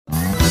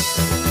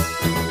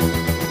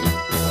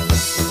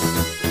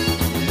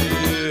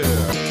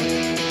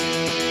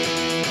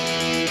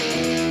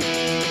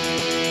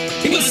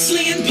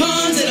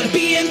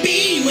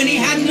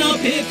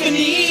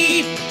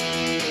epiphany.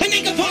 I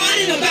think upon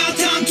it about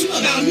time to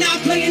about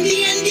not playing the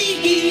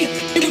NDE.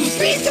 It was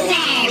free for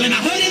all, and I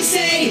heard him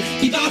say,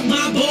 keep off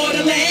my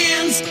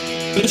borderlands.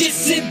 But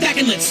just sit back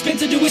and let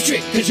Spencer do his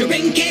trick, cause you're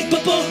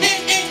incapable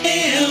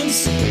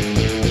hams.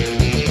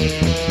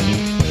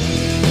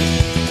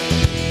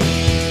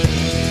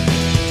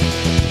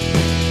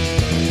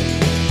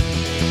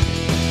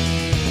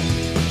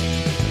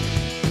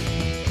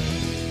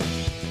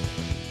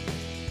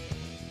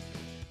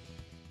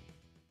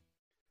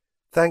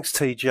 Thanks,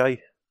 TJ.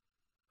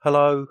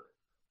 Hello,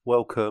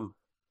 welcome,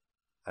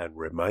 and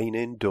remain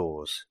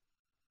indoors.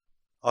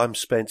 I'm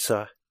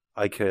Spencer,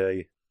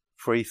 aka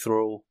Free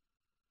Thrall,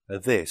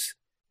 and this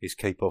is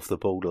Keep Off the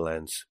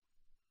Borderlands.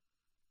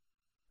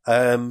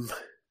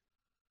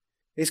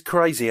 It's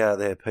crazy out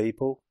there,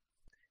 people.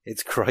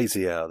 It's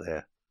crazy out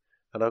there.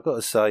 And I've got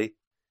to say,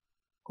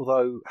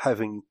 although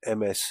having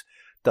MS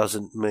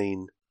doesn't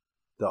mean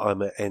that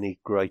I'm at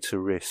any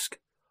greater risk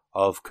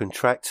of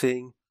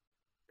contracting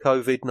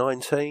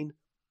COVID-19,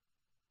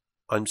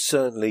 I'm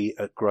certainly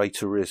at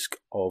greater risk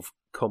of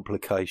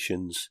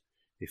complications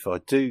if I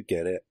do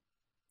get it,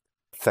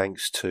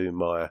 thanks to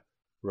my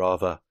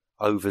rather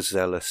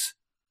overzealous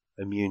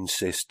immune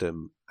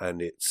system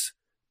and its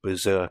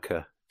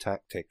berserker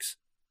tactics.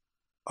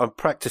 I'm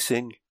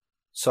practicing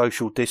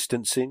social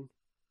distancing.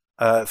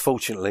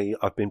 Fortunately,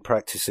 I've been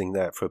practicing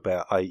that for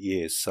about 8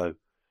 years, so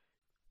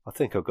I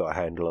think I've got a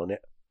handle on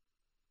it.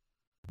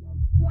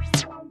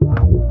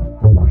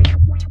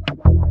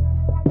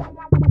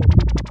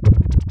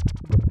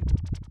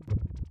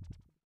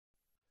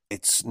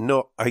 It's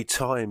not a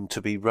time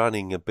to be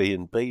running a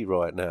B&B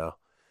right now.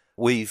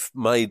 We've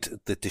made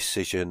the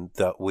decision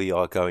that we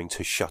are going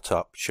to shut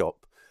up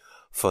shop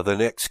for the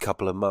next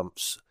couple of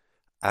months.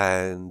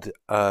 And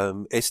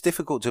it's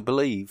difficult to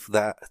believe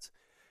that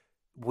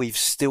we've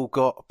still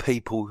got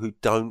people who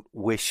don't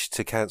wish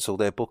to cancel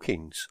their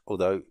bookings.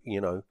 Although,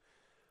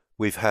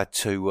 we've had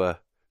to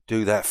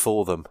do that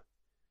for them.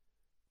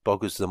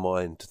 Boggles the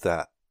mind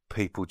that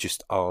people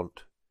just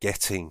aren't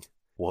getting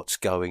what's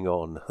going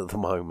on at the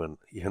moment,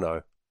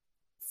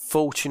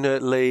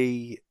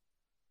 Fortunately,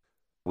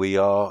 we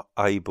are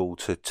able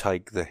to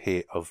take the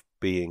hit of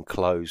being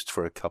closed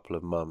for a couple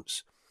of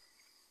months.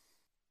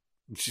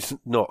 It's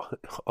not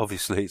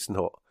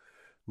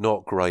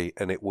great,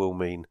 and it will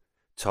mean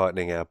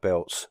tightening our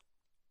belts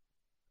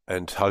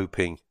and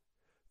hoping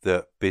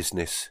that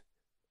business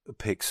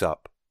picks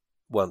up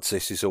once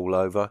this is all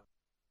over.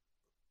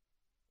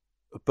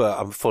 But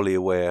I'm fully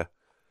aware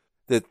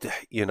that,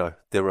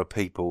 there are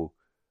people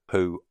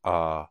who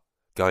are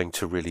going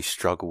to really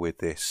struggle with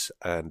this,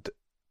 and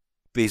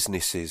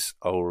businesses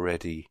are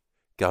already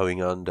going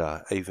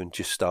under, even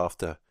just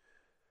after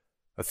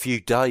a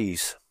few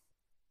days.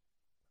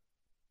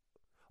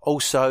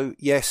 Also,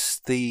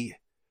 yes, the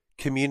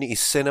community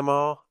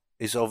cinema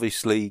is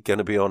obviously going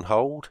to be on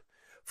hold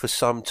for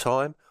some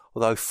time,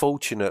 although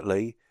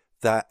fortunately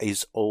that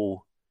is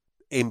all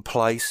in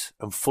place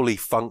and fully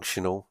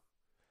functional,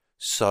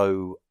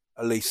 so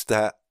at least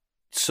that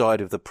side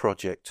of the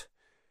project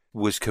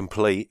was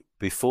complete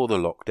before the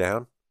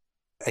lockdown.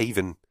 I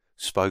even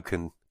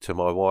spoken to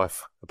my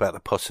wife about the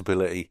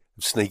possibility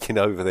of sneaking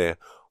over there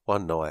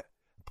one night,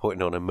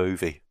 putting on a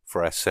movie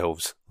for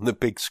ourselves on the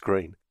big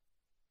screen.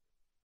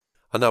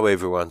 I know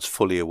everyone's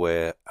fully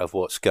aware of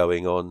what's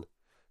going on,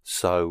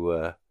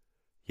 so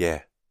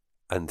yeah,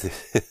 and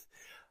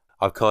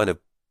I've kind of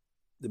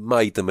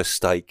made the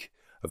mistake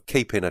of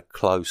keeping a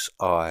close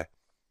eye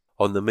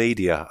on the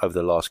media over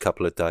the last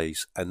couple of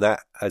days, and that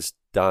has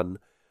done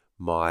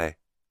my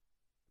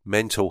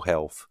mental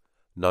health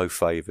no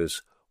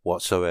favours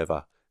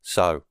whatsoever.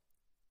 So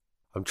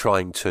I'm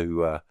trying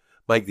to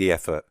make the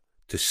effort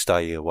to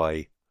stay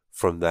away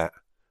from that,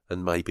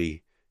 and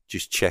maybe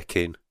just check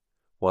in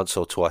once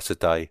or twice a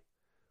day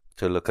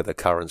to look at the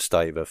current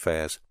state of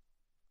affairs.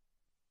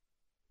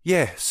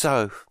 Yeah,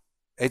 so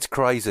it's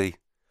crazy.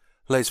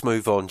 Let's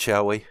move on,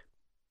 shall we?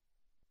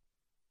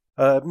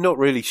 Not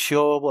really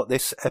sure what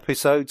this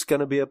episode's going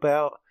to be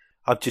about.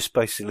 I've just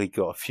basically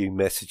got a few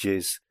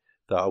messages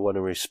that I want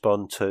to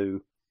respond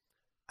to,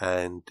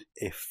 and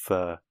if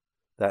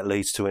that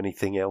leads to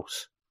anything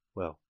else,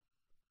 well,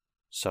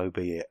 so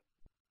be it.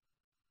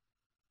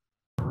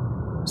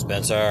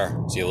 Spencer,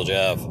 it's Evil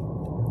Jeff.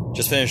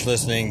 Just finished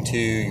listening to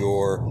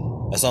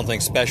your Something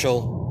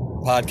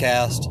Special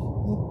podcast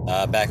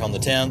back on the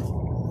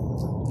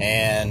 10th,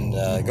 and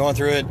going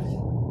through it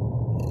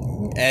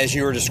as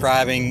you were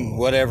describing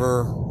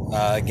whatever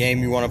game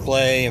you want to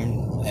play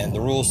and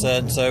the rule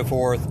set and so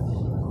forth.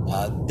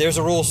 There's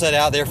a rule set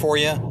out there for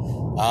you.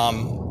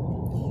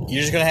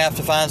 You're just going to have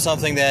to find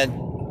something that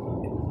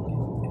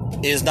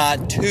is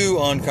not too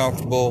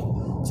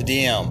uncomfortable to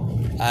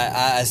DM.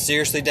 I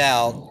seriously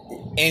doubt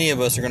any of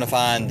us are going to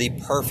find the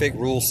perfect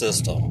rule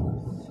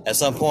system. At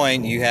some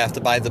point, you have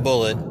to bite the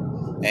bullet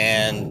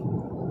and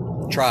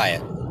try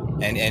it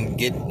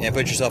and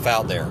put yourself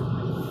out there.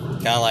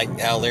 Kind of like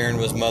how Liren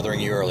was mothering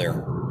you earlier.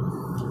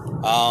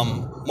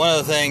 One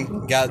other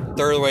thing, got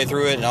third of the way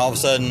through it, and all of a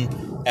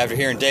sudden after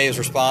hearing Dave's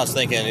response,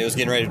 thinking it was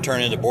getting ready to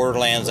turn into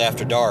Borderlands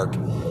After Dark.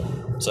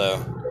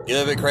 So,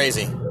 get a bit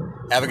crazy.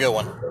 Have a good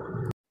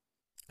one.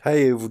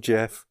 Hey, Evil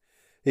Jeff.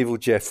 Evil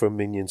Jeff from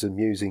Minions and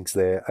Musings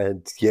there.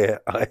 And yeah,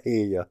 I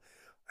hear you.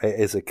 It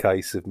is a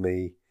case of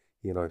me,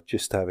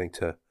 just having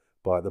to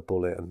bite the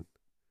bullet and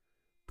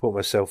put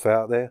myself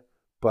out there.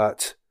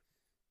 But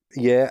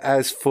yeah,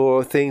 as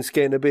for things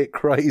getting a bit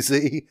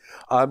crazy,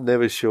 I'm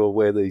never sure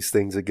where these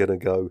things are going to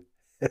go.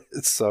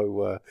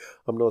 So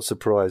I'm not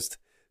surprised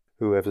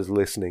whoever's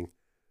listening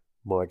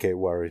might get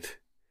worried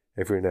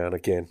every now and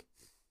again.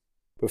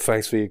 But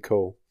thanks for your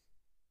call.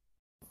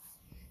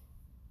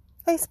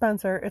 Hey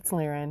Spencer, it's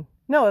Liren.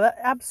 No, that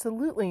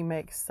absolutely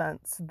makes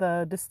sense.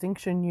 The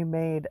distinction you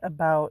made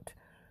about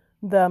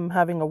them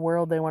having a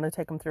world they want to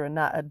take them through and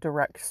not a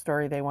direct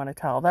story they want to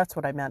tell. That's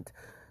what I meant.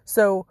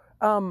 So,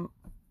 I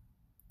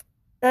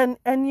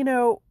don't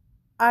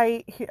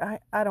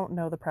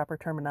know the proper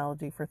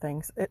terminology for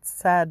things. It's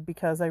sad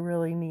because I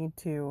really need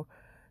to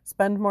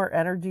spend more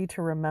energy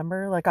to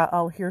remember. Like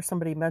I'll hear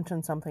somebody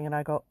mention something and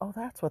I go, oh,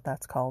 that's what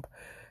that's called.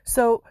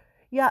 So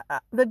yeah,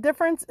 the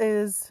difference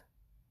is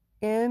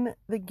in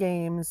the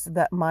games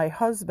that my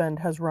husband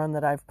has run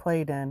that I've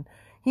played in,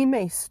 he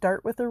may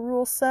start with a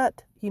rule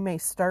set. He may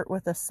start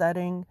with a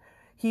setting.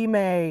 He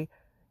may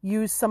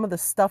use some of the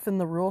stuff in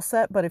the rule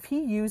set, but if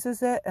he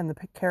uses it and the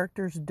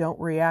characters don't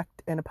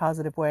react in a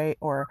positive way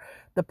or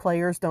the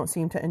players don't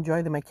seem to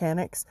enjoy the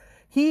mechanics,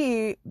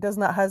 he does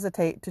not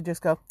hesitate to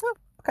just go, oh,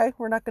 okay,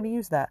 we're not going to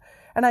use that.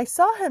 And I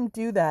saw him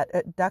do that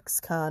at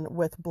DexCon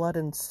with Blood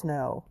and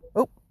Snow.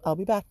 Oh, I'll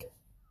be back.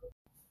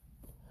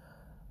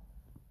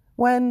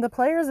 When the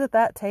players at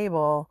that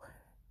table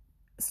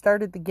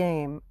started the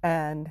game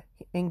and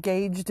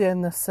engaged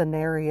in the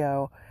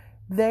scenario,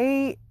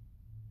 they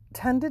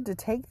tended to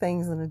take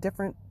things in a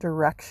different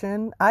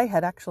direction. I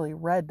had actually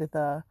read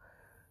the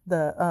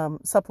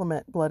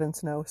supplement Blood and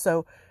Snow,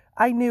 so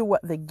I knew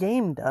what the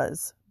game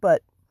does,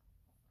 but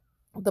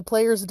the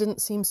players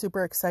didn't seem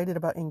super excited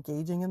about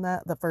engaging in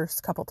that the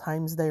first couple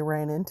times they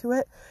ran into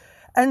it.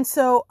 And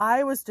so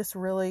I was just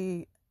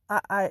really,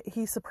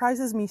 he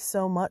surprises me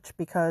so much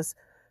because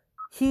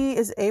he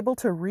is able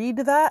to read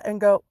that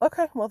and go,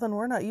 okay, well then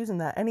we're not using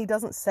that. And he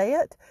doesn't say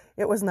it.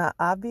 It was not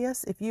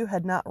obvious. If you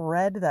had not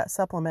read that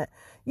supplement,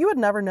 you would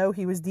never know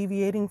he was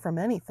deviating from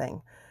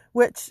anything,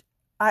 which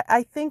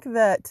I think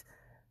that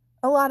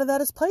a lot of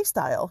that is play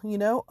style,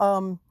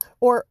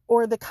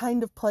 or the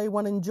kind of play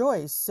one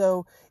enjoys.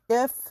 So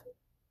if,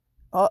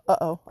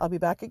 I'll be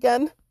back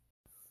again.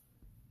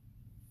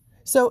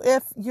 So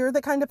if you're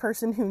the kind of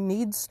person who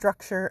needs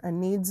structure and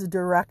needs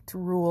direct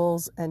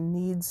rules and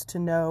needs to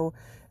know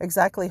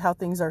exactly how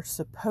things are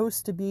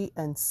supposed to be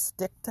and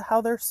stick to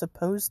how they're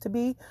supposed to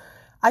be,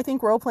 I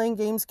think role-playing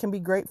games can be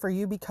great for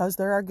you because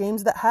there are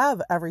games that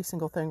have every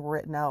single thing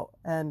written out.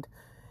 And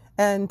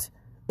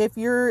if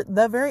you're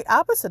the very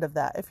opposite of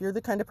that, if you're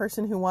the kind of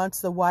person who wants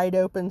the wide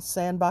open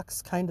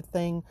sandbox kind of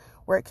thing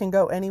where it can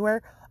go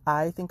anywhere,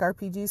 I think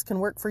RPGs can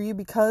work for you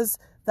because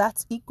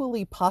that's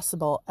equally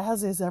possible,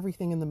 as is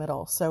everything in the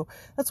middle. So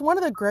that's one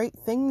of the great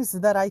things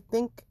that I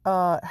think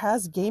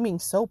has gaming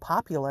so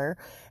popular.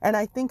 And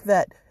I think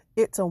that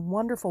it's a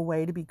wonderful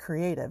way to be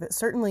creative. It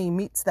certainly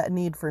meets that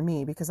need for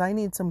me because I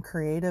need some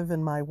creative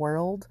in my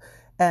world.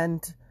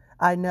 And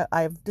I know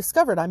I've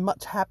discovered I'm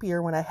much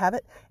happier when I have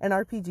it, and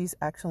RPGs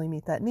actually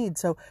meet that need.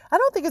 So I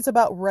don't think it's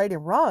about right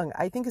and wrong.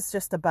 I think it's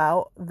just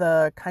about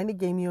the kind of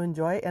game you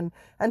enjoy and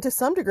to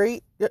some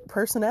degree,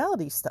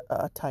 personality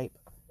type.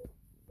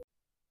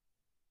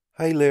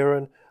 Hey,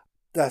 Liren.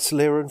 That's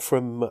Liren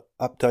from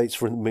Updates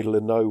from the Middle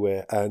of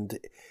Nowhere, and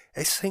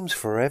it seems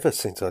forever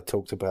since I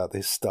talked about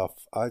this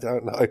stuff. I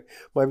don't know.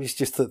 Maybe it's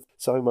just that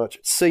so much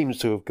seems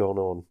to have gone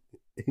on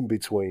in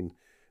between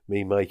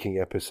me making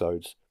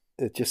episodes.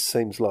 It just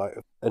seems like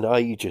an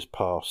age has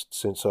passed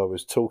since I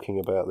was talking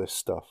about this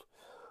stuff.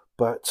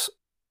 But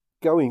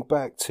going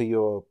back to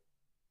your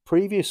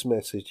previous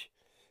message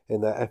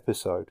in that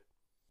episode,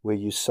 where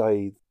you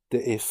say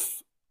that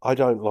if I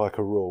don't like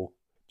a rule,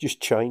 just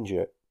change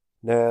it.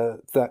 Now,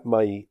 that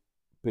may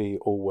be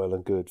all well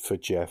and good for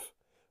Jeff,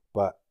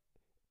 but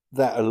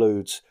that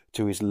alludes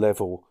to his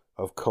level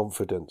of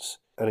confidence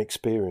and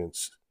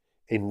experience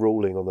in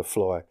ruling on the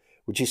fly,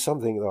 which is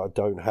something that I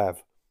don't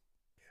have.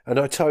 And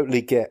I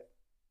totally get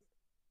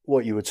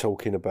what you were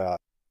talking about,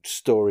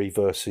 story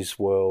versus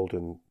world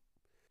and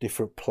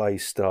different play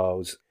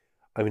styles.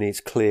 I mean,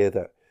 it's clear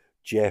that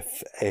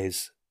Jeff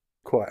is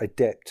quite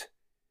adept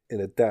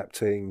in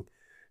adapting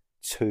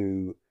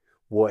to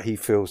what he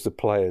feels the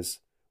players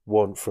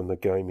want from the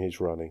game he's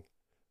running.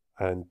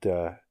 And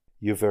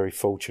you're very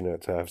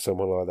fortunate to have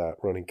someone like that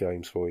running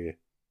games for you.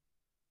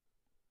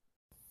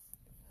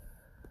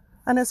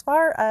 And as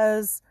far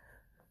as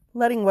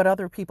letting what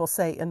other people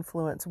say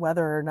influence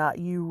whether or not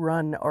you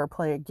run or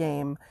play a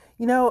game,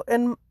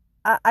 and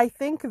I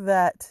think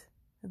that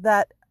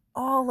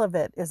all of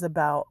it is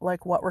about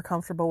like what we're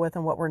comfortable with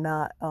and what we're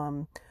not,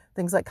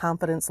 things like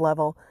confidence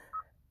level.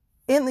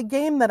 In the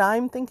game that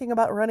I'm thinking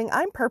about running,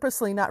 I'm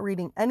purposely not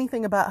reading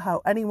anything about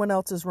how anyone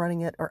else is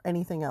running it or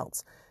anything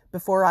else,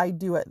 before I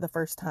do it the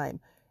first time.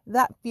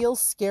 That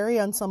feels scary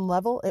on some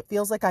level. It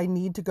feels like I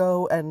need to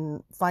go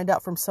and find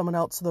out from someone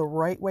else the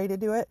right way to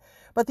do it.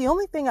 But the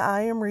only thing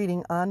I am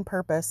reading on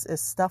purpose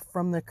is stuff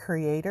from the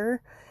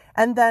creator.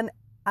 And then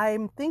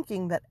I'm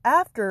thinking that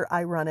after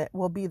I run it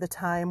will be the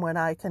time when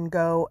I can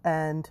go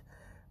and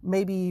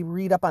maybe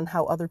read up on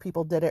how other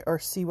people did it or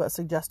see what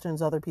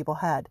suggestions other people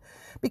had.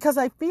 Because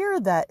I fear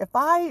that if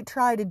I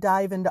try to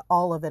dive into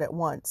all of it at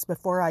once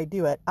before I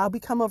do it, I'll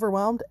become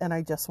overwhelmed and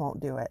I just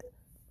won't do it.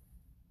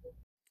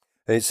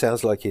 And it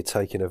sounds like you're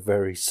taking a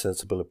very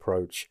sensible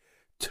approach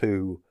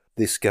to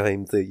this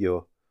game that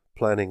you're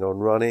planning on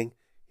running,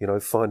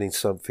 finding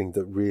something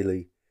that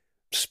really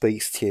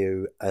speaks to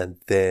you and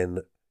then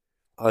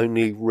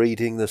only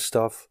reading the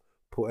stuff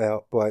put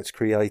out by its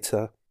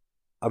creator.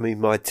 I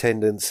mean, my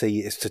tendency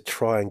is to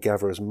try and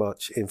gather as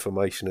much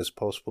information as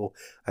possible.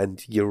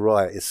 And you're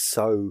right, it's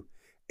so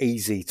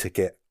easy to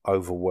get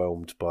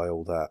overwhelmed by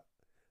all that.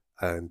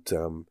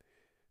 And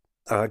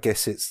I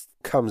guess it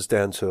comes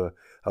down to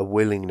a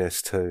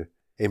willingness to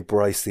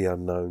embrace the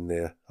unknown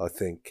there, I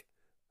think.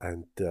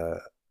 And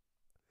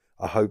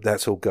I hope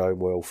that's all going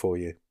well for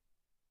you.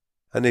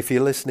 And if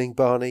you're listening,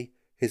 Barney,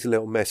 here's a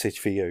little message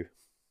for you.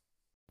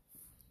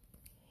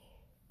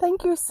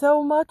 Thank you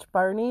so much,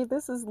 Barney.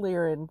 This is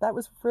Liren. That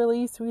was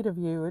really sweet of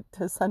you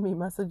to send me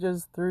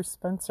messages through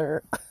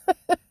Spencer.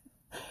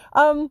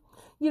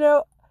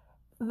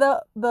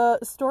 The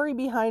story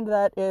behind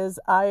that is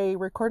I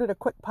recorded a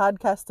quick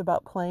podcast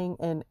about playing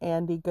in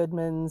Andy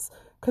Goodman's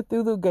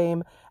Cthulhu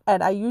game,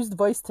 and I used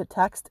voice to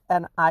text,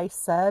 and I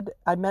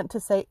meant to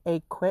say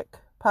a quick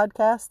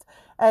podcast,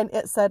 and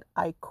it said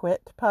I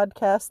quit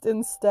podcast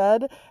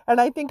instead, and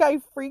I think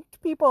I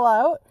freaked people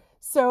out.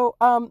 So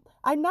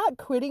I'm not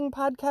quitting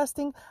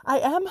podcasting. I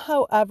am,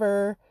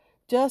 however,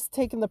 just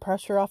taking the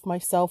pressure off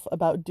myself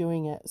about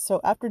doing it.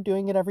 So after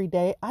doing it every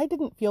day, I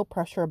didn't feel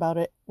pressure about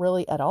it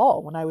really at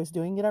all when I was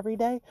doing it every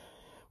day.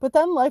 But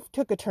then life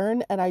took a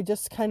turn and I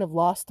just kind of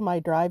lost my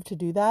drive to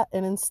do that.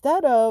 And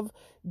instead of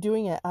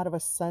doing it out of a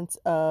sense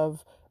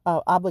of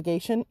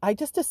obligation, I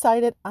just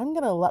decided I'm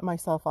going to let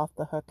myself off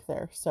the hook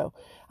there. So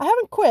I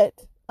haven't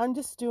quit. I'm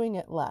just doing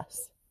it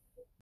less.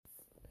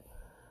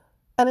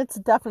 And it's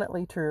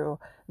definitely true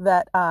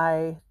that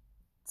I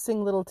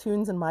sing little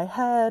tunes in my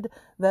head,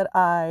 that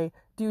I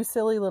do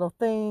silly little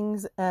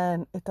things,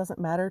 and it doesn't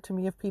matter to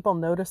me if people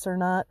notice or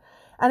not.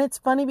 And it's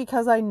funny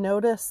because I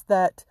notice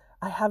that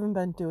I haven't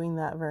been doing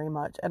that very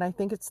much, and I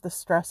think it's the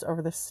stress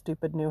over this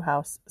stupid new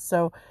house.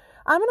 So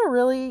I'm going to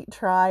really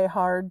try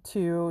hard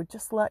to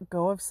just let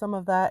go of some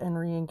of that and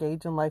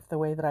re-engage in life the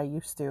way that I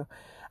used to.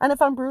 And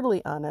if I'm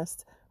brutally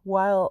honest,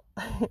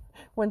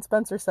 when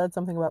Spencer said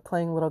something about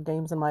playing little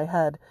games in my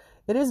head,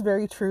 it is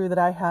very true that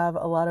I have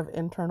a lot of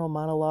internal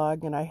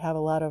monologue and I have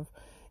a lot of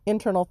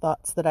internal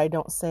thoughts that I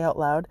don't say out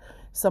loud.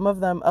 Some of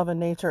them of a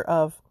nature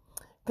of,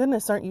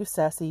 goodness, aren't you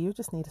sassy? You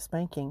just need a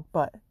spanking.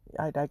 But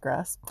I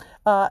digress.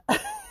 And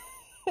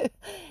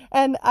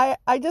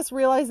I just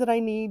realized that I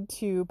need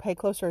to pay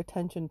closer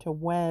attention to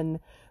when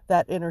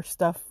that inner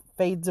stuff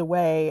fades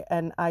away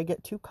and I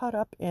get too caught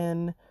up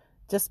in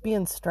just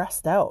being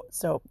stressed out.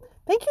 So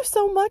thank you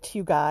so much,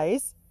 you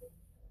guys.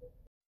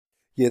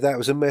 Yeah, that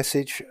was a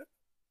message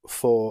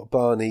for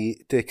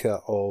Barney Dicker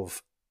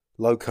of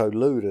Loco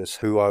Ludus,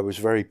 who I was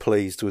very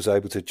pleased was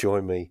able to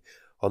join me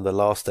on the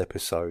last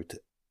episode,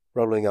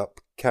 rolling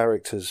up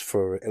characters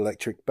for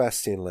Electric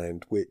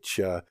Bastionland, which,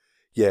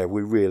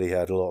 we really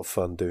had a lot of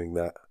fun doing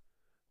that.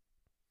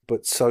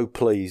 But so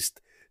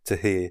pleased to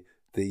hear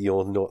that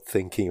you're not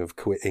thinking of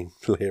quitting,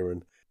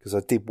 Liren, because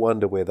I did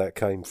wonder where that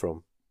came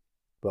from.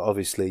 But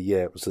obviously,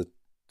 it was the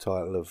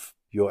title of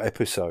your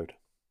episode.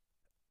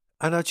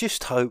 And I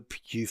just hope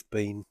you've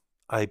been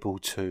able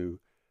to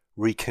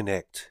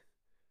reconnect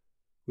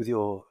with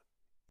your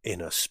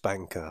inner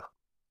spanker.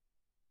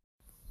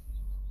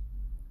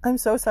 I'm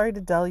so sorry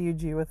to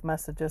deluge you with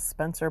messages,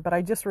 Spencer, but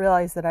I just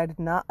realized that I did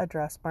not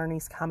address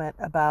Barney's comment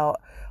about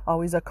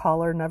always a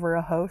caller, never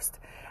a host.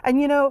 And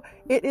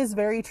it is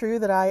very true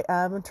that I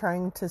am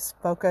trying to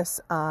focus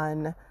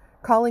on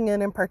calling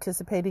in and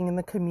participating in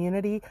the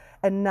community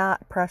and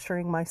not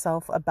pressuring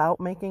myself about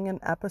making an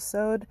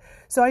episode.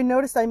 So I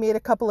noticed I made a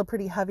couple of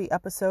pretty heavy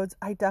episodes.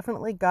 I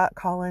definitely got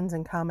call-ins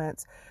and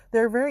comments.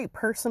 They're very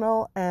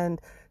personal and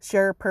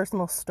share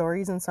personal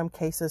stories in some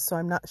cases, so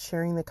I'm not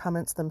sharing the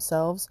comments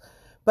themselves.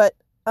 But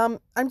I'm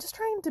just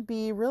trying to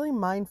be really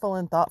mindful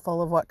and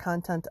thoughtful of what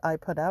content I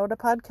put out a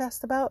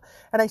podcast about.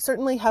 And I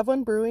certainly have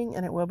one brewing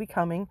and it will be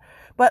coming.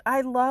 But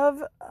I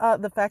love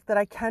the fact that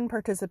I can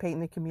participate in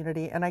the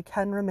community and I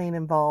can remain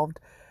involved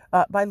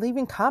by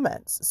leaving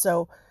comments.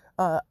 So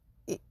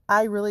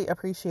I really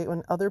appreciate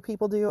when other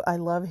people do. I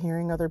love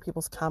hearing other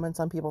people's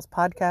comments on people's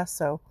podcasts.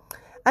 So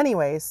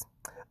anyways,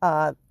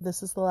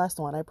 this is the last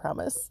one, I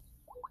promise.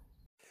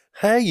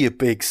 Hey, you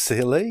big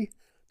silly.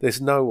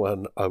 There's no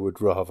one I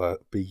would rather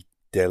be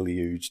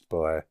deluged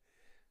by.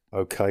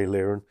 Okay,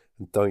 Liren,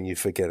 and don't you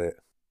forget it.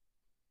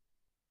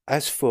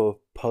 As for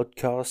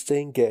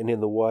podcasting getting in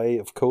the way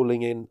of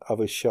calling in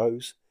other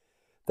shows,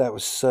 that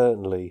was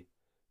certainly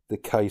the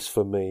case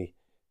for me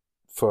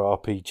for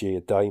RPG a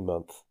Day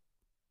month.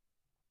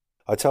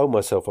 I told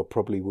myself I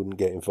probably wouldn't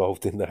get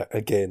involved in that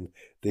again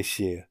this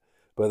year,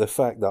 but the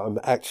fact that I'm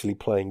actually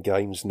playing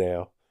games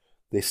now,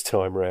 this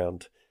time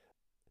round,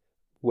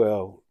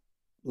 well,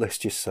 let's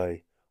just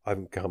say I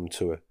haven't come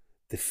to a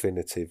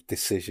definitive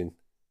decision.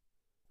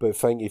 But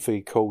thank you for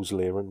your calls,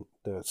 Liren.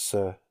 That's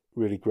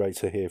really great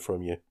to hear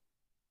from you.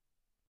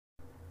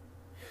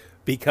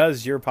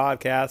 Because your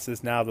podcast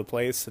is now the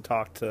place to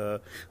talk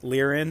to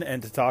Liren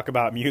and to talk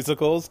about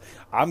musicals,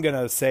 I'm going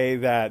to say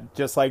that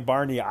just like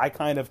Barney, I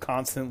kind of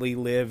constantly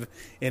live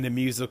in a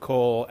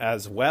musical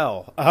as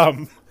well.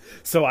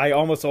 So I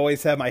almost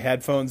always have my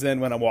headphones in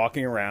when I'm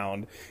walking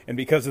around, and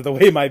because of the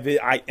way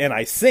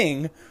I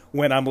sing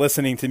when I'm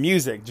listening to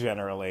music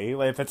generally.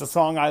 Like if it's a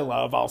song I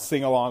love, I'll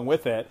sing along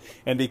with it.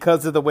 And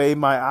because of the way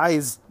my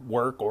eyes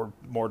work, or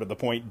more to the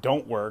point,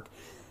 don't work,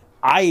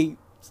 I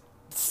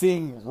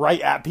sing right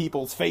at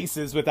people's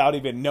faces without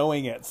even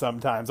knowing it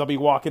sometimes. I'll be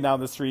walking down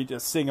the street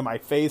just singing my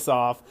face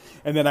off,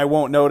 and then I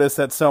won't notice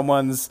that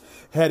someone's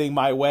heading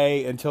my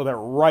way until they're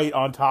right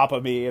on top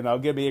of me, and they'll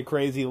give me a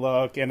crazy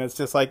look, and it's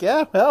just like,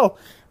 yeah, hell,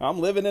 I'm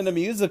living in a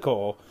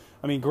musical.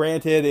 I mean,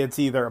 granted, it's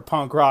either a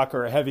punk rock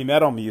or a heavy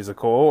metal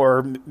musical,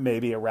 or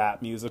maybe a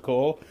rap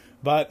musical,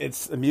 but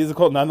it's a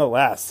musical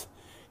nonetheless.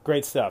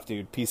 Great stuff,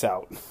 dude. Peace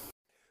out.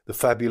 The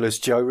fabulous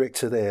Joe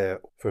Richter there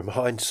from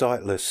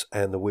Hindsightless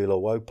and the Wheel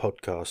of Woe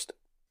podcast.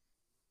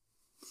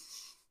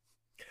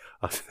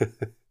 I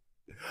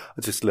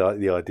just like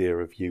the idea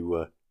of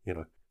you,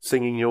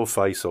 singing your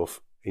face off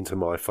into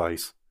my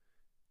face.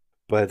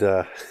 But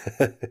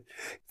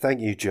thank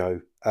you,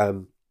 Joe.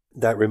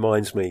 That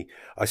reminds me,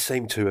 I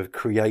seem to have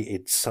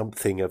created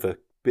something of a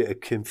bit of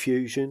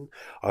confusion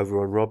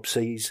over on Rob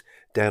C's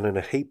Down in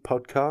a Heap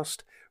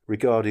podcast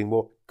regarding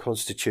what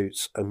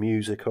constitutes a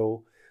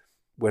musical.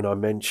 When I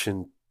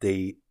mentioned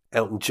the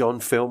Elton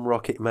John film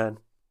Rocket Man,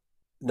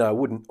 no, I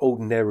wouldn't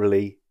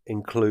ordinarily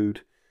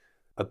include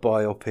a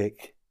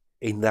biopic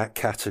in that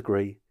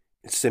category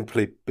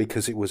simply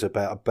because it was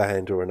about a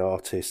band or an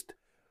artist.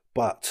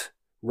 But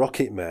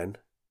Rocket Man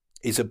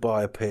is a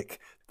biopic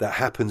that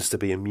happens to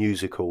be a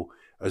musical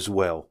as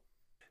well.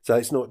 So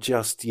it's not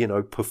just,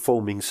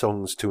 performing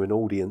songs to an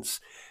audience.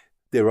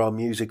 There are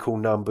musical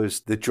numbers.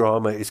 The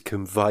drama is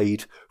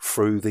conveyed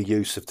through the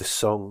use of the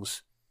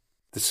songs.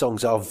 The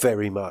songs are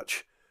very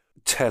much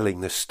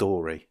telling the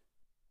story.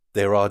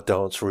 There are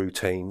dance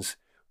routines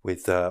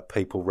with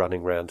people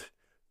running around,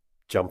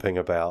 jumping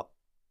about.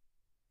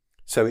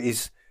 So it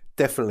is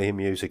definitely a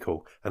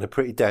musical, and a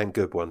pretty damn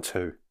good one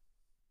too.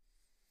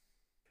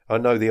 I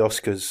know the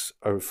Oscars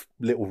are of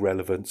little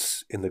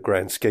relevance in the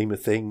grand scheme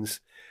of things,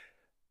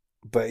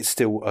 but it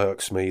still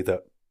irks me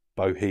that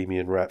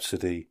Bohemian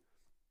Rhapsody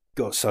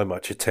got so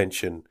much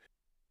attention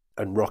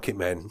and Rocket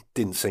Man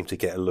didn't seem to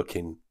get a look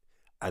in.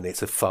 And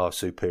it's a far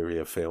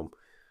superior film,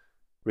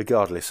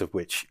 regardless of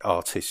which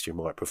artist you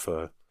might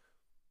prefer.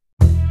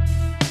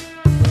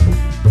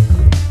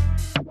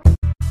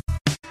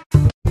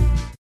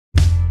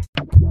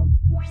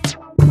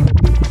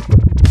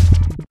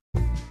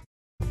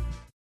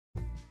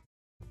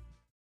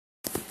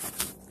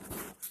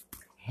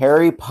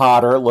 Harry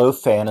Potter, low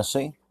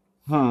fantasy.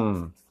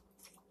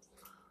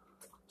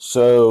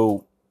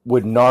 So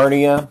would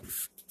Narnia,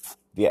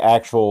 the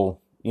actual,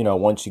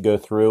 once you go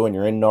through and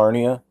you're in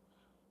Narnia,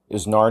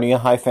 is Narnia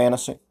high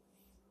fantasy?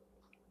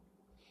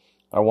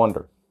 I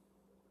wonder.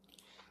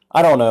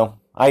 I don't know.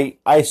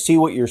 I see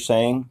what you're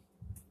saying.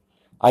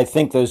 I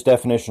think those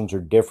definitions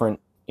are different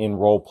in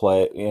role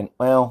play.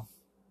 No,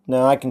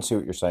 I can see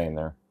what you're saying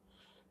there.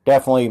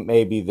 Definitely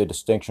maybe the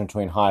distinction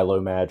between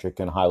high-low magic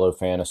and high-low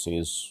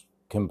fantasy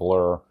can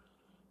blur.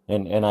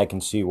 And I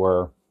can see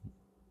where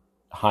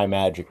high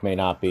magic may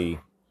not be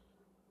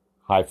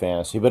high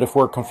fantasy. But if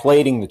we're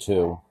conflating the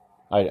two,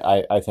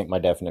 I think my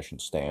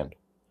definitions stand.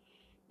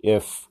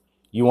 If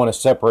you want to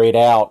separate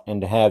out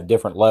and to have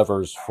different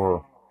levers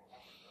for,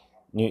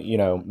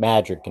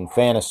 magic and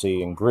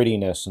fantasy and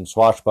grittiness and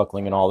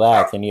swashbuckling and all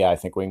that, then yeah, I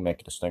think we can make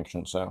a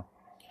distinction. So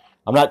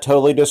I'm not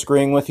totally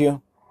disagreeing with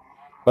you,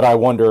 but I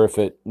wonder if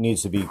it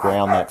needs to be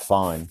ground that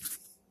fine.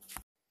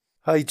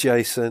 Hey,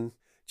 Jason.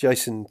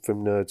 Jason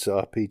from Nerds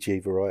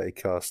RPG Variety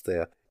Cast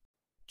there.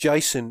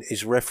 Jason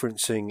is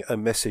referencing a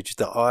message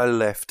that I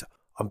left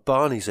on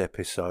Barney's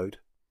episode.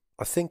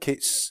 I think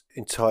it's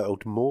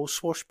entitled More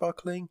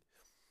Swashbuckling,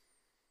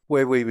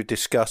 where we were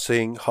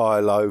discussing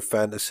high-low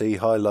fantasy,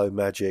 high-low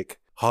magic,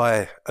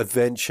 high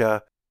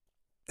adventure,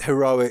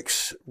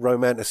 heroics,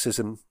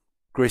 romanticism,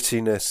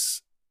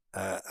 grittiness,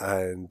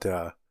 and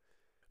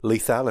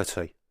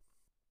lethality.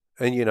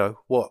 And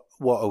what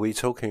are we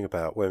talking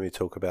about when we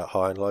talk about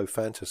high and low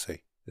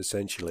fantasy,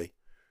 essentially?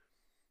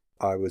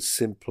 I was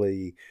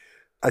simply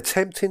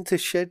attempting to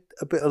shed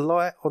a bit of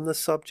light on the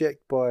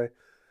subject by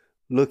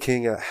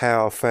looking at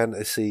how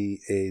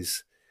fantasy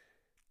is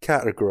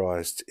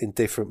categorized in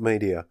different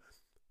media.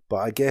 But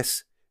I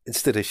guess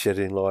instead of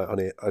shedding light on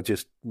it, I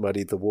just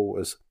muddied the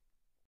waters.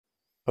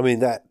 I mean,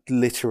 that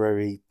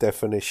literary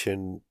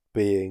definition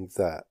being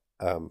that,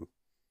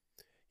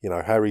 You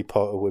know, Harry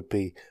Potter would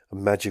be a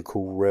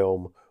magical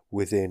realm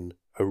within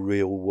a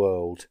real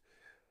world.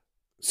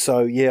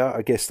 So, yeah,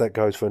 I guess that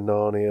goes for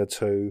Narnia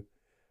too.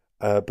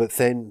 But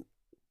then,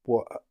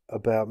 what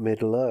about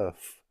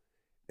Middle-earth?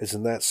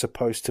 Isn't that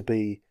supposed to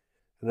be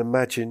an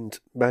imagined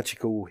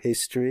magical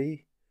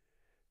history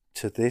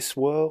to this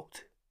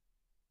world?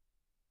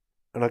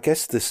 And I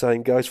guess the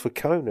same goes for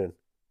Conan.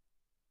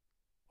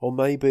 Or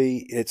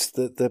maybe it's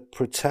that the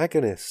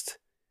protagonist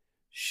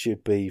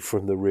should be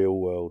from the real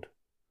world,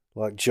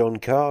 like John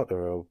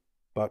Carter or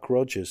Buck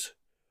Rogers,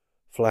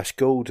 Flash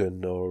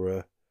Gordon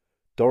or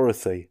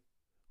Dorothy,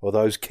 or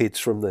those kids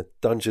from the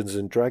Dungeons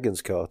and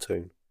Dragons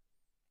cartoon.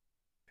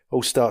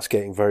 All starts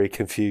getting very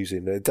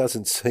confusing. It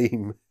doesn't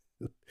seem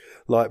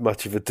like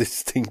much of a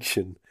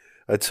distinction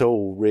at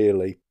all,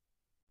 really.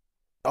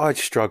 I'd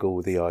struggle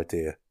with the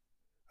idea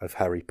of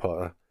Harry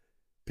Potter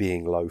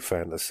being low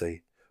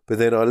fantasy. But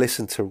then I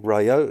listened to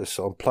Ray Otis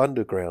on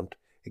Plunderground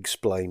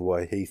explain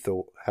why he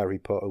thought Harry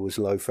Potter was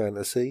low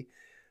fantasy,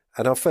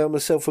 and I found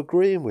myself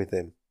agreeing with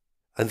him.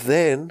 And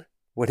then,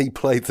 when he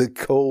played the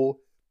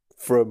call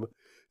from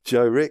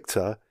Joe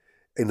Richter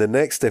in the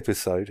next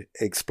episode,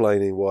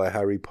 explaining why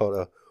Harry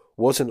Potter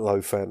wasn't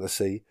low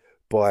fantasy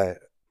by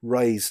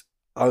Ray's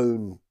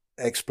own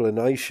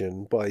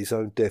explanation, by his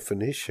own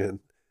definition,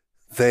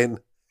 then,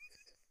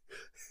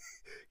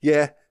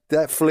 yeah,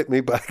 that flipped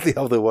me back the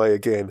other way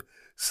again.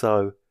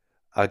 So,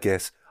 I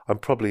guess I'm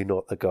probably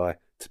not the guy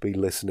to be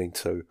listening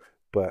to,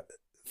 but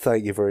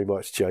thank you very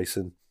much,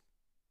 Jason.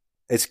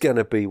 It's going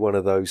to be one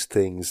of those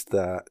things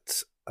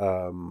that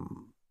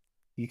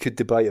you could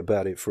debate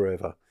about it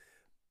forever.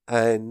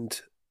 And,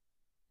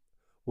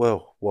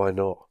 well, why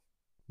not?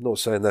 I'm not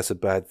saying that's a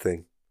bad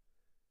thing.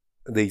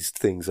 These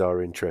things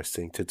are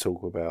interesting to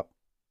talk about.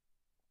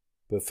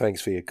 But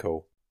thanks for your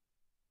call.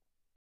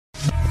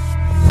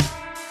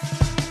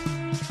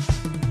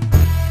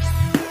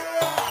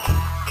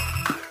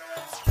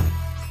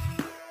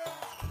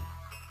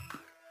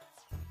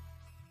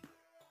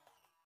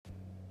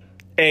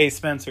 Hey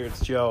Spencer, it's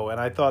Joe, and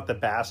I thought the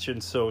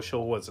Bastion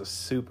Social was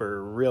a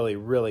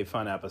really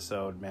fun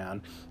episode,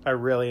 man. I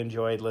really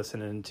enjoyed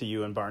listening to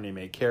you and Barney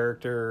make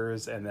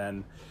characters, and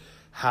then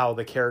how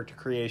the character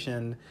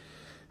creation,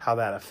 how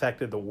that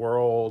affected the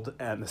world,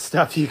 and the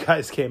stuff you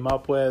guys came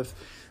up with.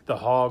 The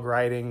hog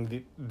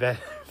riding the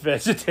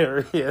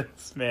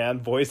vegetarians, man.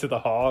 Voice of the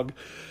hog.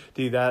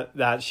 Dude,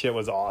 that shit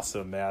was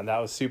awesome, man. That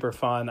was super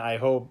fun. I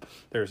hope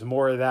there's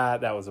more of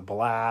that. That was a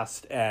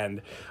blast.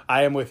 And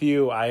I am with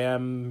you. I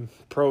am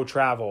pro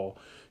travel.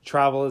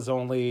 Travel is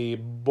only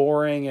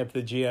boring if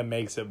the GM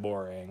makes it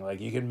boring.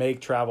 Like, you can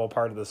make travel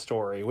part of the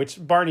story, which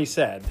Barney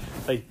said.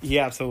 Like, he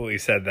absolutely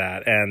said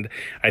that. And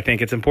I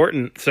think it's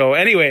important. So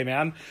anyway,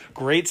 man,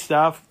 great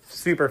stuff.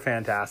 Super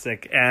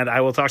fantastic. And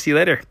I will talk to you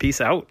later. Peace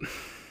out.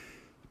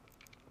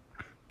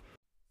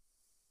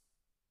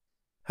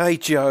 Hey,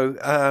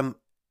 Joe.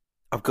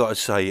 I've got to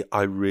say,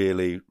 I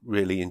really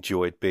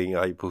enjoyed being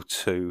able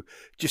to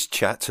just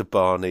chat to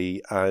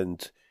Barney,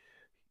 and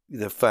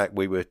the fact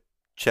we were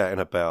chatting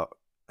about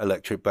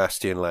Electric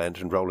Bastion Land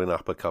and rolling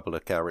up a couple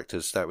of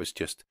characters, that was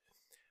just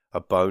a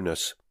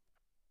bonus.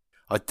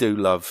 I do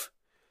love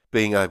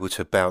being able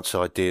to bounce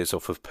ideas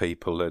off of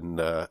people,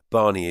 and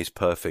Barney is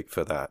perfect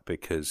for that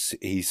because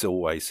he's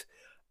always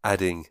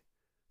adding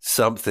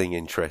something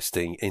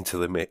interesting into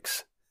the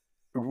mix.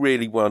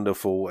 Really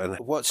wonderful. And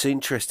what's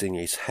interesting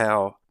is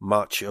how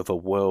much of a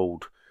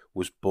world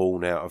was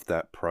born out of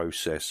that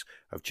process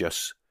of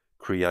just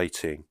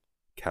creating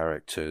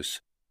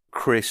characters.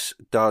 Chris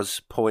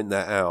does point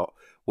that out,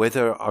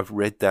 whether I've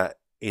read that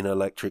in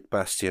Electric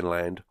Bastion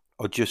Land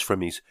or just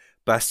from his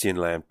Bastion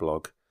Land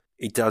blog.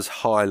 It does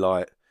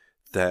highlight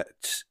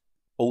that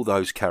all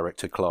those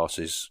character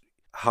classes,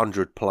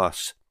 100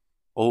 plus,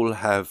 all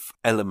have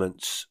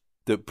elements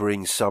that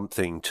bring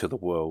something to the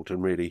world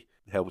and really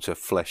help to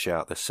flesh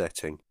out the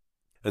setting,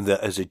 and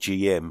that as a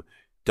GM,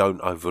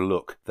 don't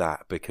overlook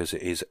that because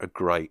it is a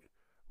great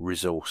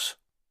resource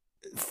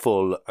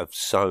full of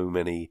so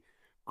many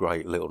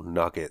great little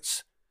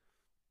nuggets.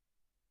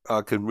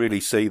 I can really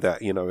see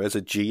that, you know, as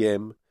a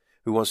GM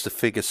who wants to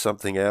figure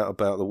something out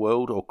about the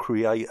world or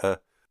create an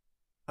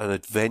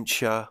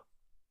adventure,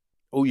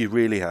 all you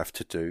really have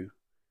to do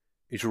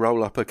is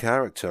roll up a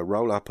character,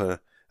 roll up an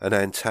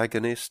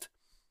antagonist.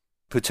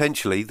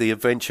 Potentially the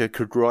adventure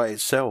could write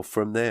itself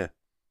from there.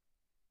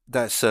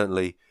 That's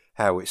certainly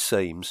how it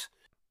seems.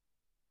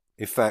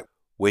 In fact,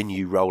 when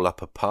you roll up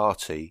a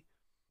party,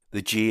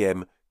 the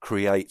GM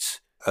creates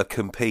a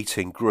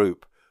competing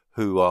group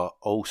who are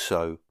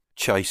also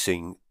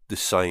chasing the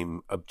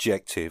same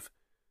objective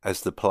as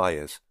the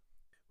players,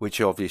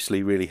 which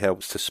obviously really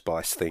helps to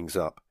spice things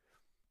up.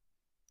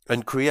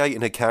 And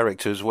creating a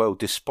character as well,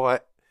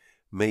 despite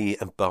me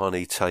and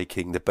Barney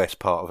taking the best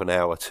part of an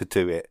hour to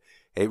do it,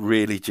 it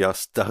really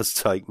just does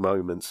take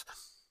moments.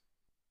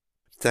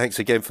 Thanks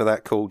again for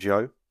that call,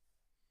 Joe.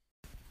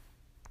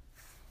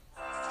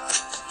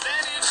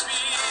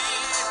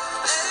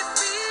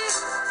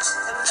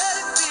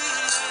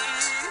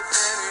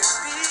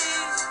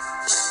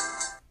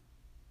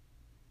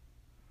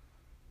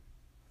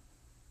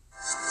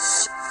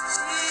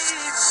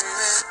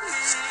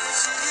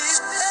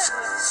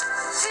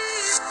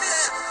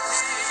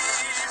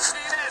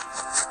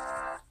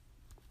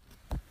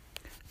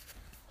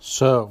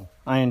 So,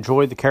 I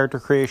enjoyed the character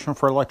creation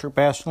for Electric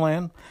Bastion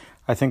Land.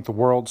 I think the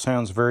world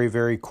sounds very,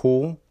 very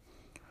cool.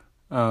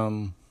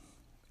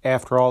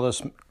 After all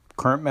this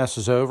current mess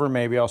is over,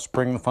 maybe I'll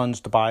spring the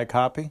funds to buy a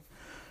copy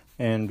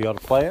and be able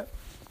to play it.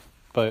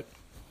 But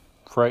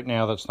for right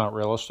now, that's not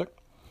realistic.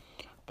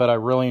 But I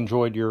really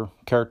enjoyed your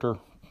character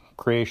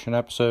creation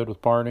episode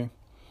with Barney.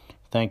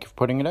 Thank you for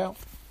putting it out.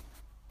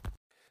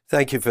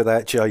 Thank you for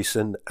that,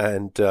 Jason.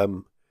 And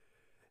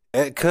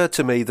it occurred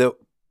to me that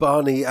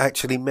Barney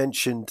actually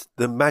mentioned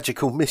the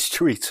Magical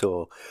Mystery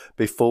Tour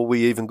before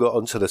we even got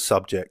onto the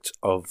subject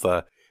of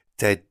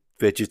dead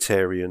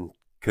vegetarian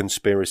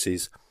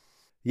conspiracies.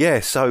 Yeah,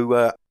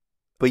 so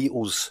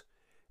beetles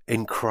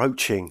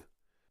encroaching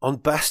on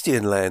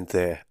Bastion Land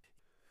there.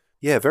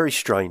 Yeah, very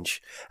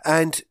strange.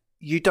 And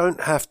you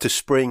don't have to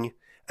spring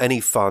any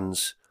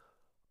funds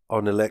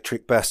on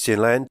Electric Bastion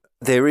Land.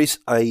 There is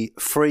a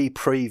free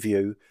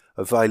preview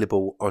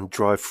available on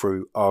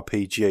Drive-Thru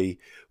RPG,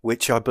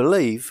 which I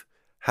believe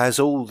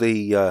has all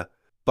the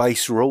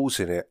base rules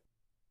in it.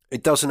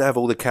 It doesn't have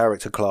all the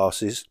character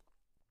classes.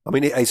 I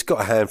mean, it's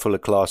got a handful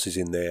of classes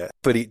in there,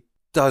 but it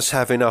does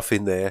have enough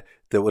in there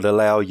that would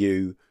allow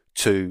you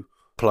to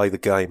play the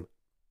game.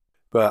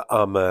 But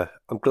I'm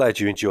glad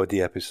you enjoyed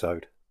the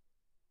episode.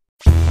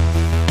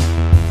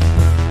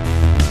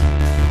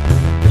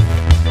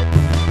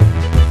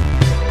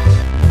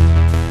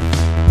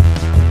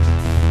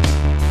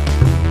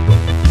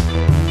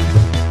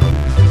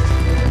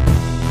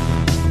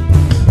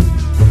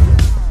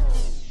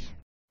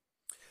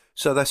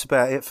 So that's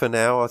about it for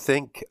now, I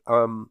think.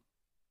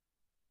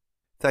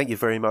 Thank you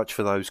very much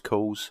for those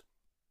calls.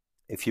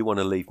 If you want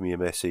to leave me a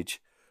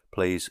message,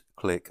 please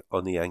click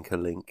on the Anchor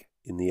link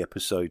in the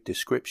episode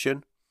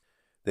description.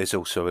 There's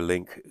also a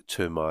link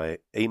to my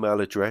email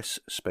address,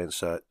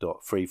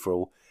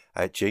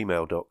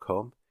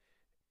 spencer.freeforall@gmail.com,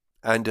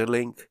 and a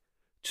link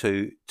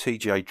to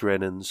TJ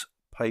Drennan's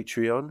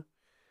Patreon,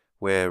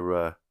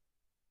 where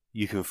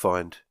you can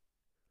find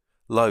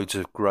loads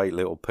of great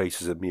little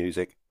pieces of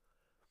music.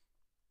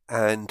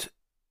 And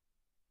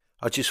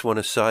I just want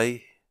to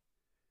say,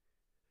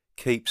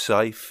 keep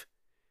safe.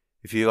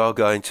 If you are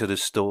going to the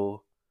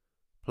store,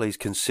 please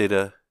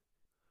consider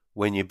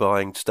when you're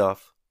buying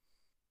stuff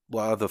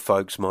what other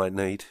folks might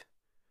need.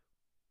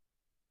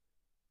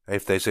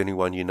 If there's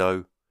anyone you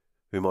know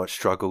who might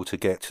struggle to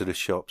get to the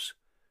shops,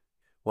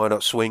 why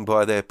not swing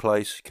by their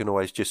place? You can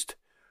always just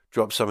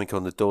drop something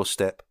on the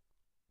doorstep.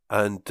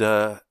 And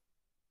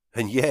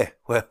yeah,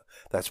 well,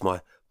 that's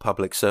my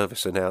public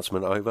service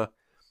announcement over.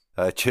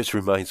 It just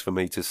remains for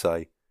me to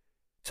say,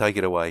 take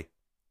it away,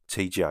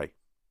 TJ.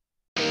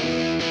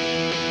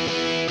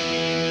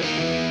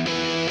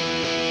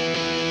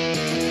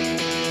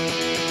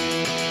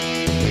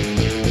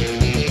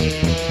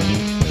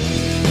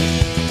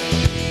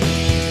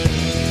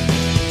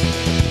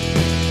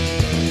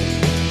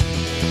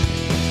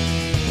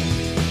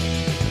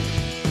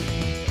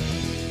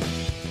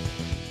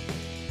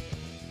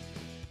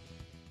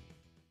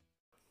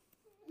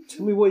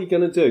 Tell me what you're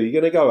going to do.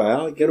 You're going to go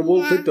out, you're going to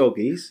walk the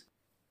doggies.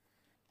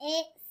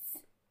 It's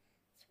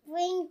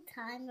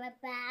springtime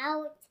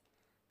about.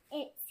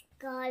 It's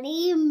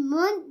Golly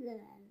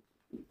Monton.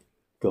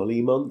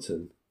 Golly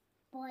Monton.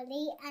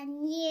 Bolly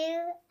and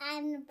you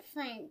and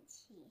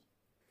Frenchie.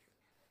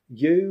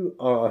 You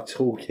are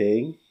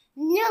talking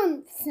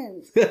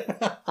Nonsense.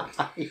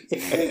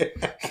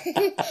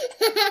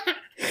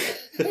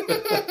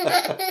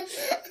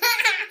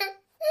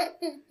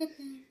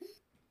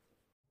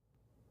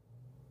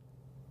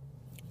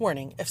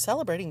 Warning, if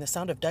celebrating the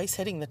sound of dice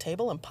hitting the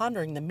table and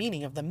pondering the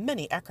meaning of the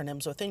many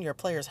acronyms within your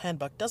player's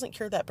handbook doesn't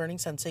cure that burning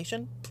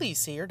sensation, please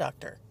see your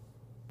doctor.